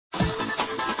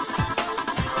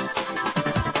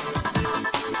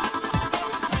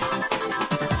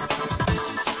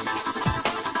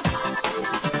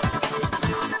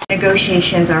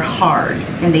negotiations are hard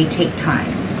and they take time.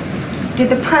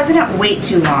 Did the president wait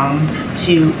too long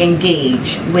to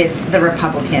engage with the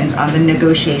Republicans on the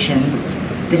negotiations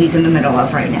that he's in the middle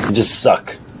of right now? I just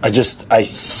suck. I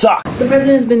suck. The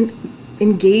president has been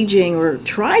engaging or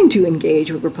trying to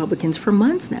engage with Republicans for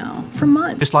months now. For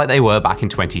months. Just like they were back in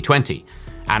 2020.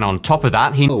 And on top of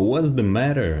that, Oh, what's the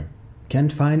matter?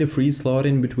 Can't find a free slot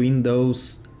in between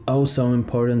those oh so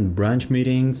important brunch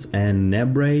meetings and nap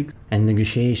breaks? And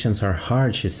negotiations are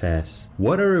hard, she says.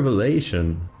 What a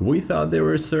revelation. We thought they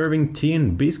were serving tea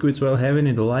and biscuits while having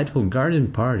a delightful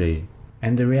garden party.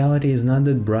 And the reality is not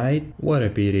that bright? What a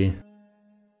pity.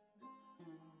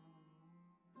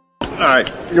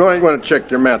 Alright, you want to check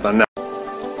your math on that.